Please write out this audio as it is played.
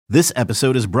This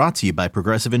episode is brought to you by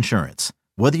Progressive Insurance.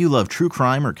 Whether you love true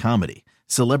crime or comedy,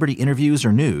 celebrity interviews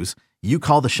or news, you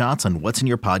call the shots on what's in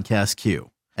your podcast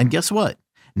queue. And guess what?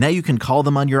 Now you can call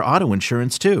them on your auto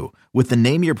insurance too with the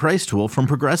Name Your Price tool from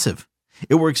Progressive.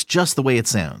 It works just the way it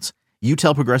sounds. You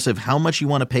tell Progressive how much you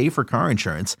want to pay for car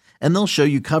insurance, and they'll show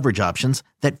you coverage options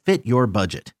that fit your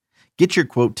budget. Get your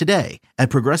quote today at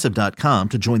Progressive.com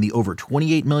to join the over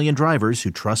 28 million drivers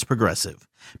who trust Progressive.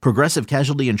 Progressive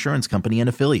Casualty Insurance Company and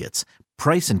Affiliates.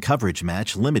 Price and coverage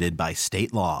match limited by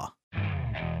state law.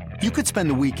 You could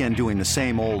spend the weekend doing the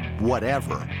same old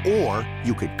whatever, or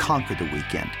you could conquer the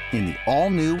weekend in the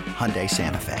all-new Hyundai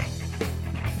Santa Fe.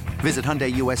 Visit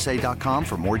HyundaiUSA.com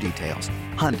for more details.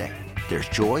 Hyundai, there's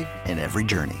joy in every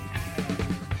journey.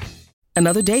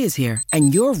 Another day is here,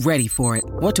 and you're ready for it.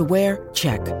 What to wear?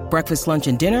 Check. Breakfast, lunch,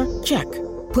 and dinner? Check.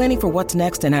 Planning for what's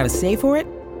next and how to save for it?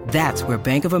 That's where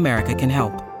Bank of America can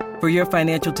help. For your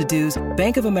financial to-dos,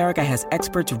 Bank of America has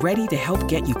experts ready to help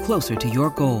get you closer to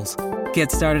your goals.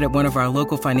 Get started at one of our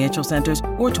local financial centers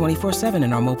or 24/7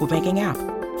 in our mobile banking app.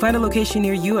 Find a location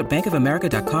near you at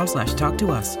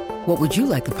bankofamerica.com/talktous. What would you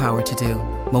like the power to do?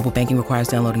 Mobile banking requires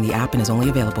downloading the app and is only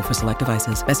available for select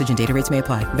devices. Message and data rates may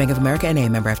apply. Bank of America N.A.,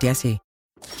 member FDIC.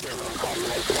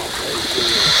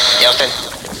 Houston,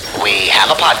 we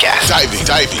have a podcast.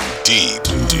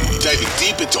 Diving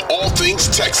deep into all things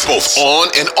Texas, both on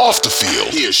and off the field.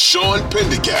 Here's Sean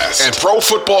Pendergast and Pro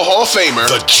Football Hall of Famer,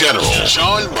 the General,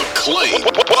 John McClain.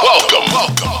 Welcome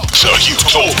to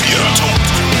Houtopia.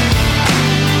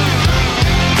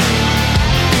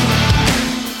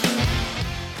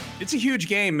 It's a huge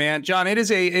game, man. John, it's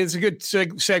a good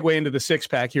segue into the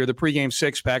six-pack here, the pregame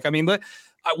six-pack. I mean,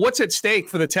 what's at stake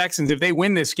for the Texans if they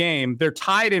win this game? They're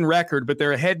tied in record, but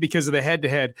they're ahead because of the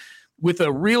head-to-head with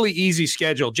a really easy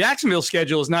schedule. Jacksonville's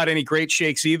schedule is not any great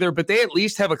shakes either, but they at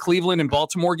least have a Cleveland and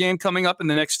Baltimore game coming up in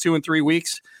the next 2 and 3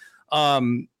 weeks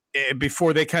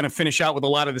before they kind of finish out with a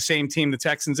lot of the same team the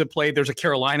Texans have played. There's a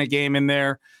Carolina game in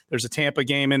there. There's a Tampa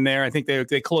game in there. I think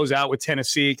they close out with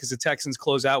Tennessee because the Texans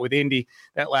close out with Indy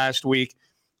that last week.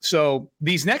 So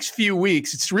these next few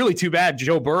weeks, it's really too bad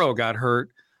Joe Burrow got hurt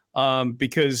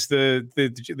because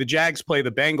the Jags play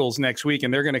the Bengals next week,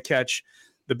 and they're going to catch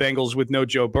the Bengals with no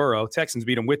Joe Burrow. Texans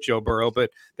beat them with Joe Burrow,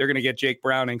 but they're going to get Jake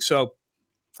Browning. So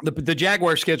the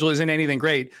Jaguar schedule isn't anything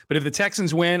great. But if the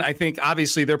Texans win, I think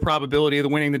obviously their probability of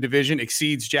winning the division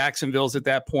exceeds Jacksonville's at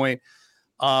that point.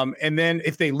 And then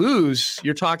if they lose,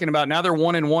 you're talking about now they're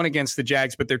 1-1 against the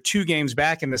Jags, but they're 2 games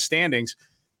back in the standings.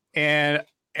 And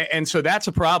so that's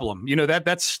a problem. You know,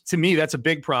 that's to me, that's a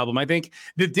big problem. I think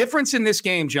the difference in this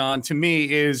game, John, to me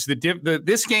is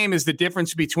this game is the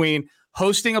difference between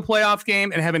hosting a playoff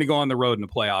game and having to go on the road in a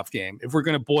playoff game, if we're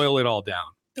going to boil it all down.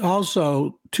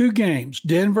 Also, 2 games.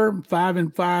 Denver,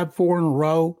 5-5, 4 in a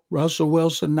row. Russell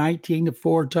Wilson,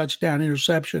 19-4 touchdown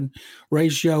interception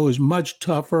ratio is much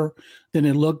tougher than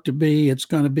it looked to be. It's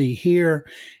going to be here.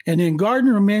 And then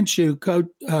Gardner Minshew,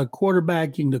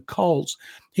 quarterbacking the Colts,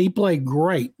 he played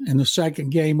great in the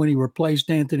second game when he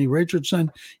replaced Anthony Richardson.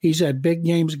 He's had big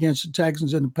games against the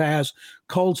Texans in the past.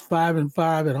 Colts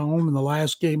 5-5 at home in the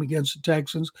last game against the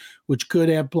Texans, which could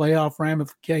have playoff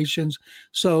ramifications.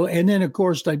 So, and then of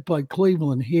course they play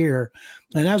Cleveland here,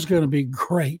 and that's going to be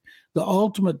great. The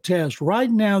ultimate test.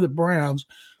 Right now, the Browns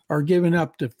are giving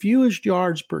up the fewest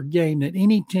yards per game than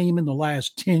any team in the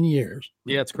last 10 years.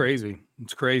 Yeah, it's crazy.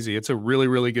 It's crazy. It's a really,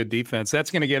 really good defense.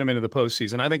 That's going to get them into the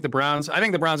postseason. I think the Browns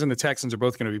and the Texans are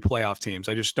both going to be playoff teams.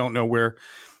 I just don't know where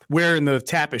in the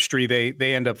tapestry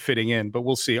they end up fitting in, but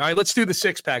we'll see. All right, let's do the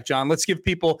six-pack, John. Let's give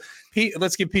people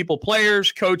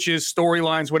players, coaches,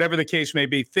 storylines, whatever the case may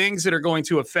be, things that are going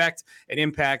to affect and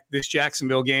impact this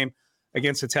Jacksonville game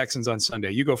against the Texans on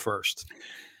Sunday. You go first.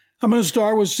 I'm going to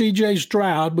start with C.J.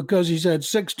 Stroud because he's had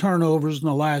 6 turnovers in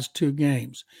the last 2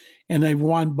 games, and they've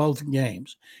won both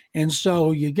games. And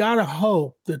so you got to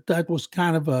hope that was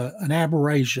kind of an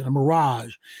aberration, a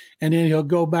mirage, and then he'll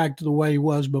go back to the way he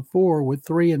was before with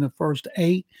 3 in the first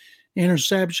 8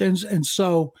 interceptions. And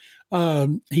so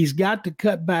he's got to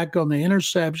cut back on the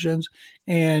interceptions,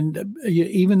 and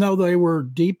even though they were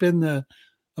deep in the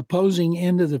opposing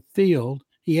end of the field,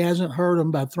 he hasn't hurt them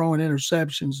by throwing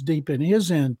interceptions deep in his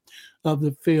end of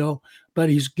the field, but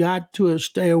he's got to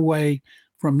stay away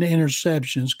from the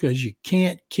interceptions because you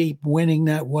can't keep winning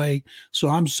that way. So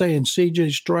I'm saying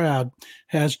C.J. Stroud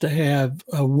has to have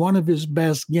one of his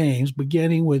best games,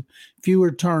 beginning with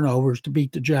fewer turnovers to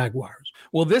beat the Jaguars.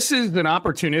 Well, this is an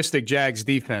opportunistic Jags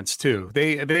defense too.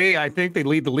 I think they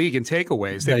lead the league in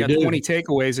takeaways. They've got 20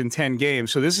 takeaways in 10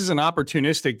 games. So this is an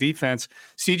opportunistic defense.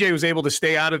 CJ was able to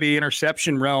stay out of the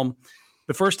interception realm.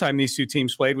 The first time these two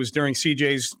teams played was during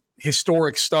CJ's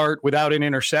historic start without an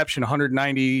interception,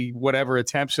 190 whatever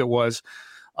attempts it was.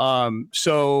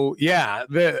 So yeah,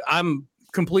 I'm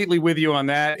completely with you on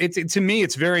that. To me,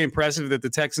 it's very impressive that the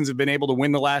Texans have been able to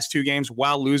win the last 2 games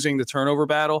while losing the turnover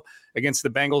battle against the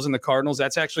Bengals and the Cardinals.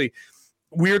 That's actually,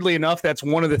 weirdly enough, that's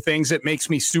one of the things that makes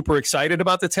me super excited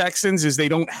about the Texans is they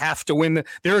don't have to win.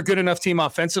 They're a good enough team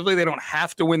offensively. They don't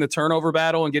have to win the turnover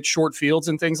battle and get short fields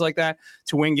and things like that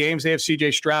to win games. They have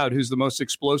CJ Stroud, who's the most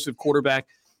explosive quarterback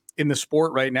in the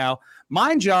sport right now.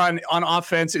 Mine, John, on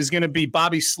offense is going to be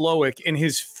Bobby Slowick and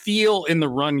his feel in the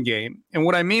run game. And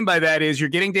what I mean by that is you're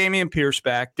getting Dameon Pierce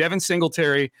back. Devin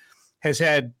Singletary has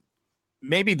had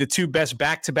maybe the 2 best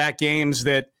back-to-back games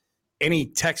that any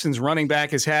Texans running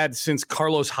back has had since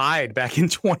Carlos Hyde back in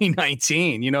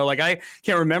 2019. I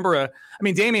can't remember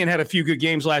Dameon had a few good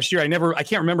games last year. I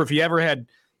can't remember if he ever had,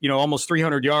 almost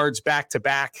 300 yards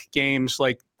back-to-back games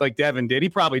like Devin did. He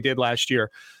probably did last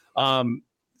year.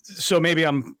 So maybe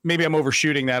I'm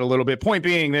overshooting that a little bit. Point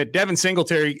being that Devin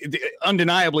Singletary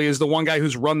undeniably is the one guy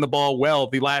who's run the ball well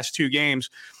the last 2 games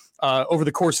over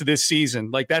the course of this season.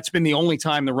 Like that's been the only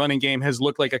time the running game has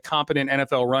looked like a competent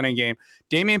NFL running game.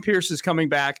 Dameon Pierce is coming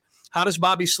back. How does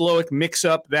Bobby Slowick mix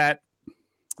up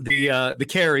the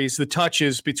carries, the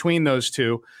touches between those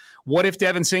two? What if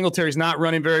Devin Singletary's not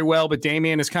running very well, but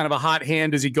Dameon is kind of a hot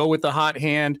hand? Does he go with the hot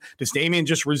hand? Does Dameon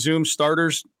just resume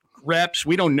starters reps?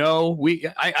 We don't know.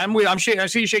 I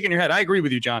see you shaking your head. I agree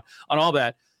with you, John, on all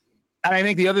that. And I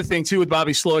think the other thing too with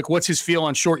Bobby Slowick, what's his feel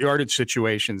on short yardage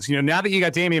situations? Now that you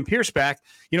got Dameon Pierce back,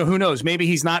 who knows? Maybe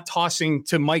he's not tossing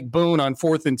to Mike Boone on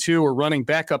 4th and 2 or running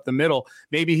back up the middle.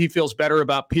 Maybe he feels better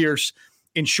about Pierce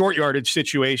in short yardage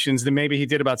situations than maybe he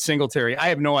did about Singletary. I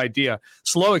have no idea.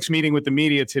 Slowick's meeting with the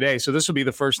media today, so this will be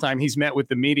the first time he's met with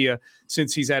the media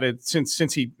since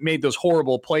since he made those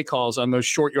horrible play calls on those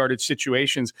short yardage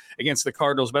situations against the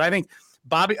Cardinals. But I think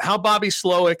Bobby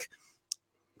Slowick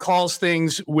calls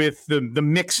things with the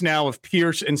mix now of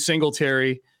Pierce and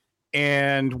Singletary,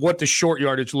 and what does short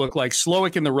yardage look like?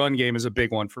 Slowick in the run game is a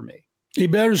big one for me. He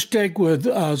better stick with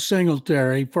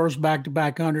Singletary, first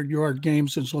back-to-back 100-yard game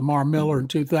since Lamar Miller in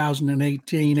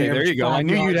 2018. Hey, there you go. I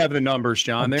knew you'd have the numbers,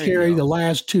 John. There carry you go. the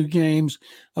last 2 games.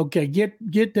 Okay, get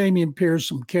Dameon Pierce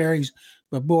some carries.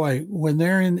 But boy,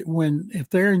 if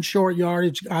they're in short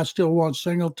yardage, I still want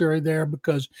Singletary there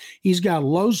because he's got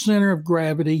low center of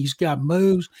gravity. He's got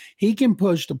moves. He can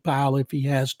push the pile if he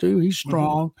has to. He's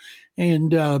strong. And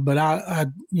but I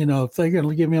if they're going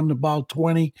to give him the ball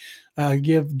 20,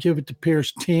 give it to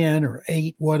Pierce 10 or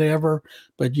 8, whatever.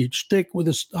 But you stick with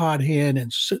a hot hand,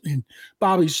 and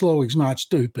Bobby Slowick's not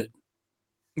stupid.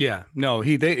 Yeah, no,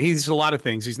 he's a lot of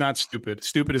things. He's not stupid.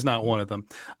 Stupid is not one of them.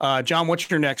 John, what's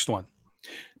your next one?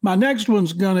 My next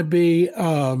one's going to be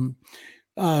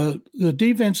the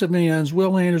defensive ends,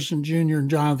 Will Anderson Jr. and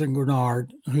Jonathan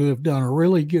Grenard, who have done a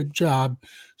really good job.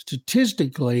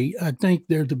 Statistically, I think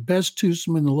they're the best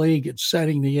twosome in the league at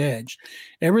setting the edge.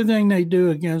 Everything they do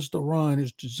against the run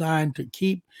is designed to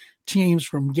keep teams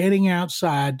from getting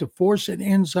outside, to force it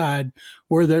inside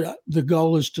where the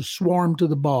goal is to swarm to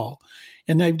the ball.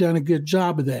 And they've done a good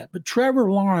job of that. But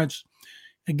Trevor Lawrence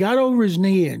got over his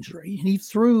knee injury. He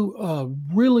threw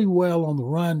really well on the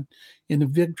run in the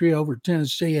victory over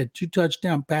Tennessee. He had 2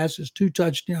 touchdown passes, 2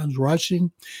 touchdowns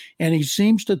rushing, and he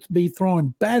seems to be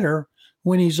throwing better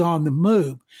when he's on the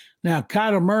move. Now,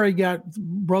 Kyler Murray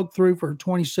broke through for a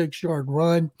 26-yard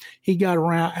run. He got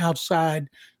around outside.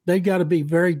 They got to be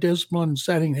very disciplined in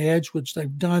setting the edge, which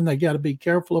they've done. They got to be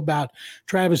careful about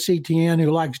Travis Etienne,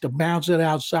 who likes to bounce it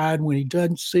outside when he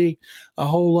doesn't see a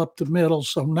hole up the middle.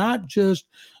 So not just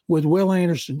with Will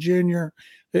Anderson Jr.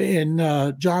 and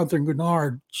Jonathan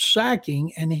Grenard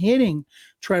sacking and hitting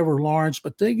Trevor Lawrence,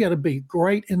 but they got to be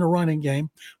great in the running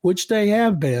game, which they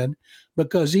have been,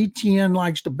 because Etienne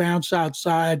likes to bounce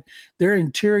outside. Their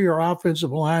interior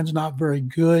offensive line's not very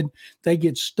good. They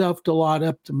get stuffed a lot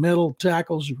up the middle.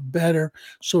 Tackles are better.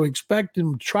 So expect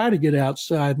them to try to get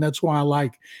outside, and that's why I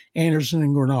like Anderson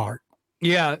and Grenard.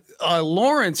 Yeah,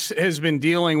 Lawrence has been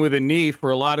dealing with a knee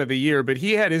for a lot of the year, but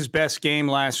he had his best game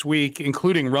last week,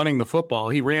 including running the football.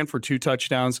 He ran for 2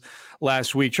 touchdowns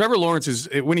last week. Trevor Lawrence is,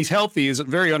 when he's healthy, is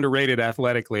very underrated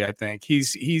athletically. I think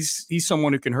he's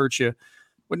someone who can hurt you.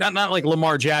 But not like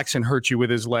Lamar Jackson hurt you with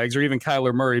his legs, or even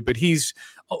Kyler Murray, but he's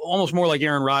almost more like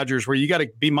Aaron Rodgers, where you got to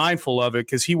be mindful of it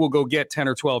because he will go get 10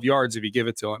 or 12 yards if you give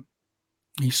it to him.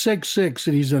 He's 6'6",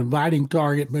 and he's an inviting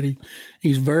target, but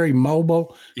he's very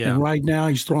mobile. Yeah. And right now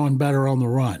he's throwing better on the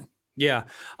run. Yeah.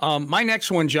 My next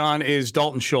one, John, is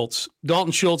Dalton Schultz.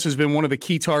 Dalton Schultz has been one of the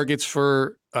key targets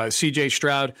for C.J.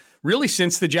 Stroud really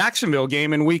since the Jacksonville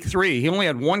game in week 3. He only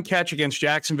had 1 catch against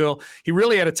Jacksonville. He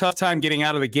really had a tough time getting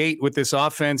out of the gate with this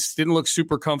offense. Didn't look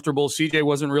super comfortable. CJ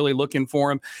wasn't really looking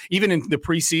for him. Even in the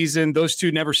preseason, those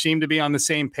two never seemed to be on the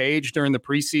same page during the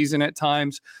preseason at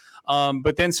times.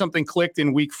 But then something clicked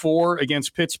in week 4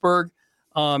 against Pittsburgh.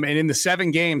 And in the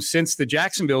 7 games since the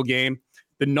Jacksonville game,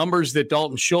 the numbers that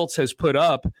Dalton Schultz has put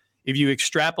up, if you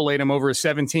extrapolate him over a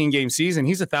 17-game season,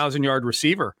 he's a 1,000-yard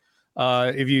receiver.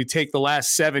 If you take the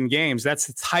last 7 games, that's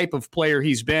the type of player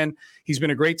he's been. He's been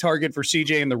a great target for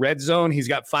CJ in the red zone. He's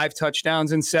got 5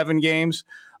 touchdowns in 7 games.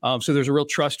 So there's a real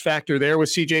trust factor there with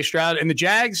CJ Stroud. And the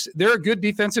Jags, they're a good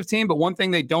defensive team, but one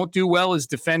thing they don't do well is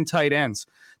defend tight ends.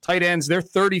 Tight ends, they're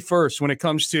 31st when it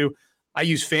comes to, I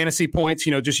use fantasy points,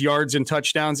 just yards and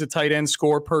touchdowns that tight ends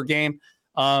score per game.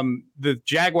 The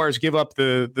Jaguars give up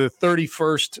the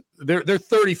 31st. They're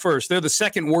 31st. They're the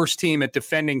second worst team at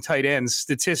defending tight ends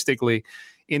statistically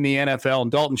in the NFL.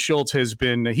 And Dalton Schultz he's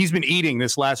been eating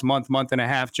this last month and a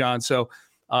half, John. So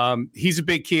he's a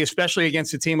big key, especially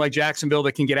against a team like Jacksonville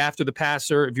that can get after the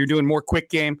passer. If you're doing more quick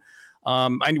game,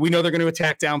 and we know they're going to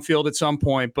attack downfield at some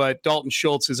point, but Dalton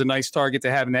Schultz is a nice target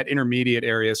to have in that intermediate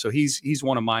area. So he's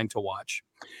one of mine to watch.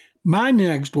 My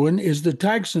next one is the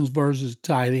Texans versus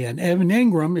tight end. Evan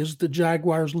Ingram is the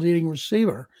Jaguars' leading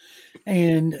receiver.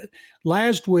 And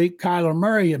last week, Kyler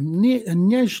Murray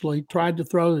initially tried to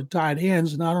throw the tight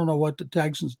ends, and I don't know what the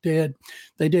Texans did.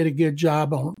 They did a good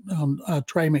job on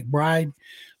Trey McBride.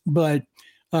 But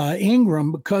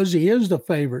Ingram, because he is the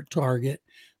favorite target,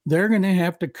 they're going to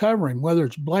have to cover him, whether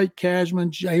it's Blake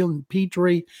Cashman, Jalen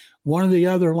Petrie, one of the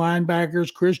other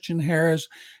linebackers, Christian Harris.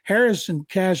 Harris and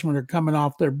Cashman are coming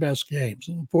off their best games.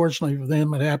 And unfortunately for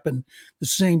them, it happened the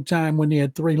same time when they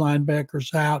had 3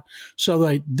 linebackers out.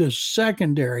 So the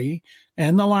secondary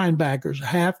and the linebackers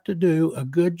have to do a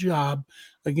good job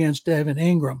against Evan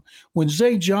Ingram. When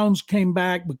Zay Jones came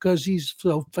back, because he's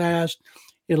so fast,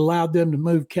 it allowed them to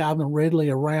move Calvin Ridley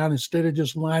around instead of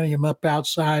just lining him up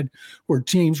outside where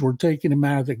teams were taking him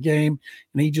out of the game.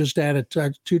 And he just had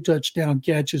 2 touchdown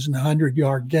catches in a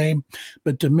 100-yard game.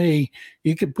 But to me,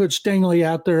 you could put Stingley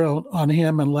out there on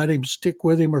him and let him stick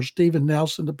with him, or Steven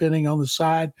Nelson, depending on the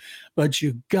side. But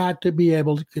you've got to be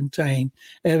able to contain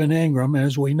Evan Ingram. And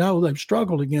as we know, they've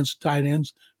struggled against tight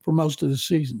ends for most of the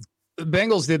season. The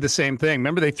Bengals did the same thing.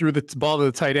 Remember, they threw the ball to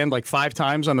the tight end like 5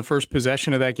 times on the first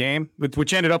possession of that game,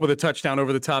 which ended up with a touchdown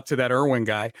over the top to that Irwin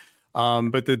guy.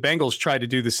 But the Bengals tried to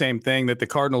do the same thing that the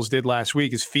Cardinals did last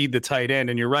week, is feed the tight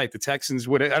end. And you're right, the Texans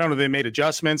I don't know if they made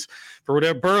adjustments for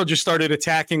whatever. Burrow just started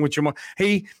attacking with Jamar.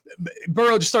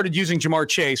 Burrow just started using Jamar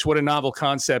Chase. What a novel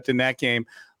concept in that game.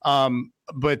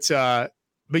 But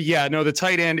yeah, no, the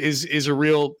tight end is a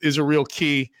real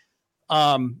key.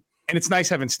 And it's nice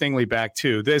having Stingley back,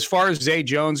 too. As far as Zay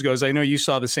Jones goes, I know you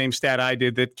saw the same stat I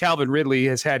did, that Calvin Ridley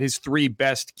has had his 3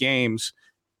 best games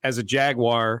as a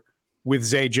Jaguar with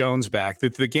Zay Jones back.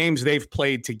 That the games they've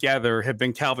played together have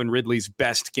been Calvin Ridley's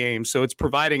best games. So it's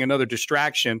providing another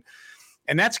distraction.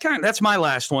 And that's my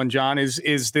last one, John, is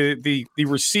the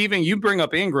receiving. You bring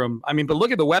up Ingram. I mean, but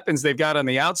look at the weapons they've got on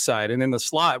the outside and in the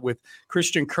slot with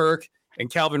Christian Kirk and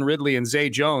Calvin Ridley and Zay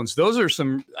Jones. Those are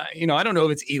some, I don't know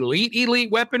if it's elite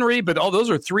weaponry, but those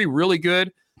are 3 really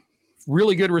good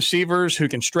receivers who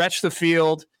can stretch the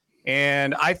field.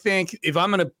 And I think if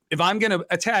I'm going to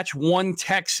attach one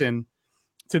Texan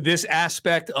to this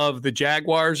aspect of the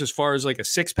Jaguars, as far as like a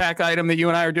 6-pack item that you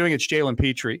and I are doing, it's Jalen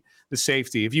Petrie, the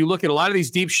safety. If you look at a lot of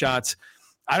these deep shots,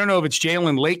 I don't know if it's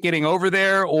Jalen late getting over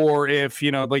there, or if,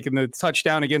 like in the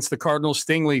touchdown against the Cardinals,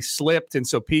 Stingley slipped. And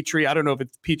so Petrie, I don't know if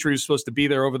Petrie is supposed to be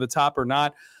there over the top or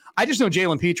not. I just know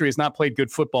Jalen Petrie has not played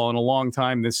good football in a long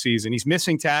time this season. He's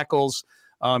missing tackles.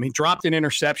 He dropped an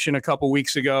interception a couple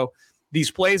weeks ago.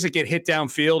 These plays that get hit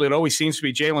downfield, it always seems to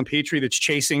be Jalen Petrie that's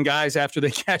chasing guys after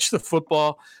they catch the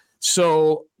football.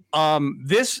 So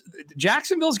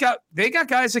Jacksonville's got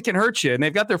guys that can hurt you, and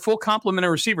they've got their full complement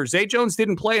of receivers. Zay Jones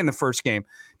didn't play in the first game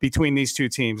between these 2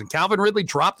 teams, and Calvin Ridley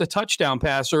dropped a touchdown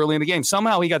pass early in the game.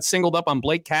 Somehow he got singled up on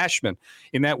Blake Cashman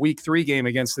in that week 3 game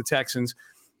against the Texans.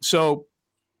 So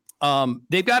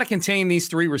they've got to contain these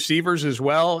 3 receivers as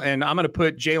well. And I'm going to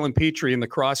put Jalen Petrie in the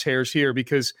crosshairs here,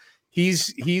 because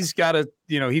he's got to,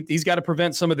 he's got to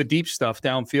prevent some of the deep stuff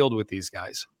downfield with these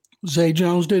guys. Zay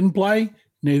Jones didn't play.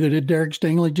 Neither did Derek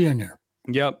Stingley Jr.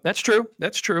 Yep, that's true.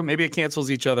 Maybe it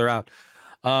cancels each other out.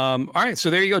 All right,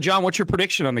 so there you go, John. What's your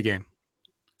prediction on the game?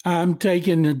 I'm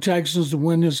taking the Texans to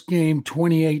win this game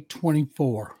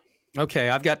 28-24. Okay,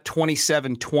 I've got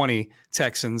 27-20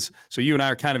 Texans. So you and I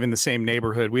are kind of in the same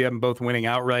neighborhood. We have them both winning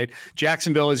outright.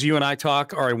 Jacksonville, as you and I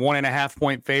talk, are a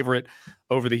 1.5-point favorite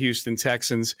over the Houston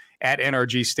Texans at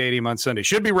NRG Stadium on Sunday.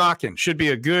 Should be rocking. Should be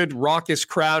a good, raucous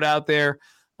crowd out there.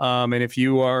 And if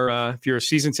you're a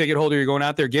season ticket holder, you're going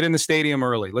out there, get in the stadium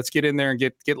early. Let's get in there and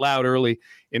get loud early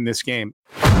in this game.